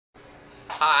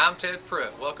Hi, I'm Ted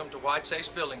Pruitt. Welcome to White's Ace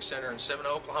Building Center in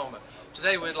Seminole, Oklahoma.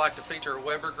 Today we'd like to feature a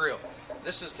Weber grill.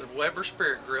 This is the Weber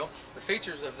Spirit Grill. The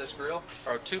features of this grill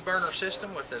are a 2-burner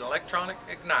system with an electronic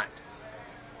ignite.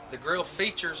 The grill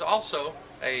features also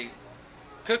a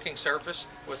cooking surface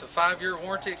with a 5-year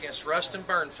warranty against rust and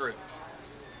burn through.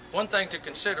 One thing to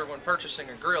consider when purchasing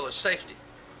a grill is safety.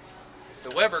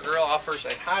 The Weber grill offers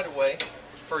a hideaway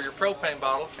for your propane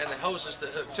bottle and the hoses that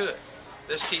hook to it.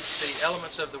 This keeps the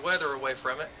elements of the weather away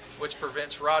from it, which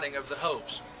prevents rotting of the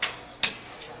hose.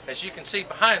 As you can see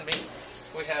behind me,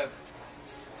 we have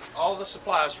all the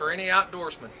supplies for any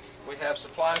outdoorsman. We have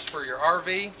supplies for your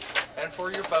RV and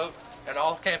for your boat and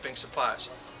all camping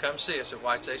supplies. Come see us at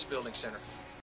White's Ace Building Center.